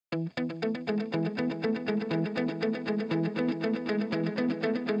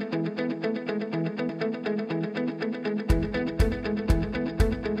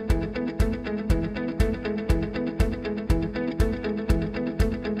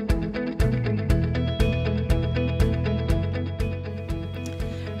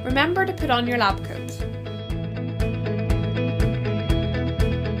Remember to put on your lab coat.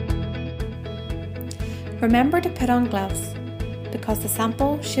 Remember to put on gloves, because the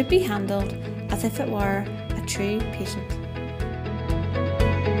sample should be handled as if it were a true patient.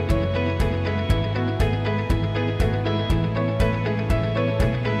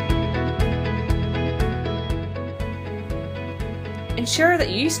 Ensure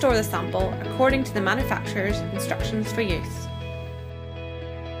that you store the sample according to the manufacturer's instructions for use.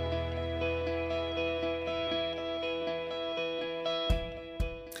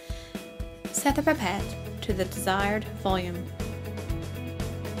 Set the pipette to the desired volume.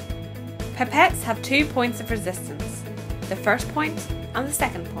 Pipettes have 2 points of resistance, the first point and the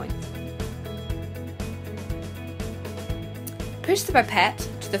second point. Push the pipette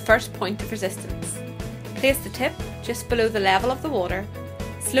to the first point of resistance. Place the tip just below the level of the water.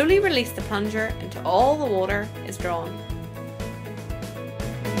 Slowly release the plunger until all the water is drawn.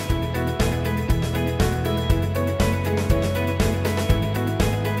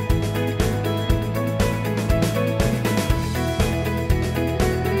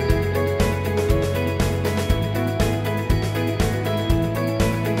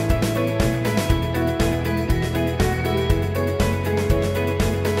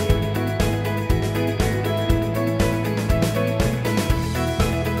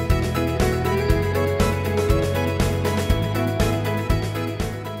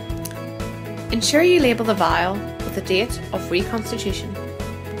 Ensure you label the vial with the date of reconstitution.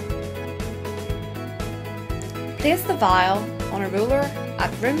 Place the vial on a roller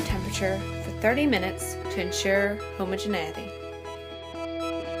at room temperature for 30 minutes to ensure homogeneity.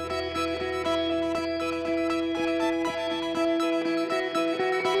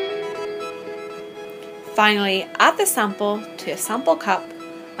 Finally, add the sample to a sample cup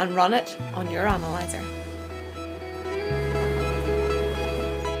and run it on your analyzer.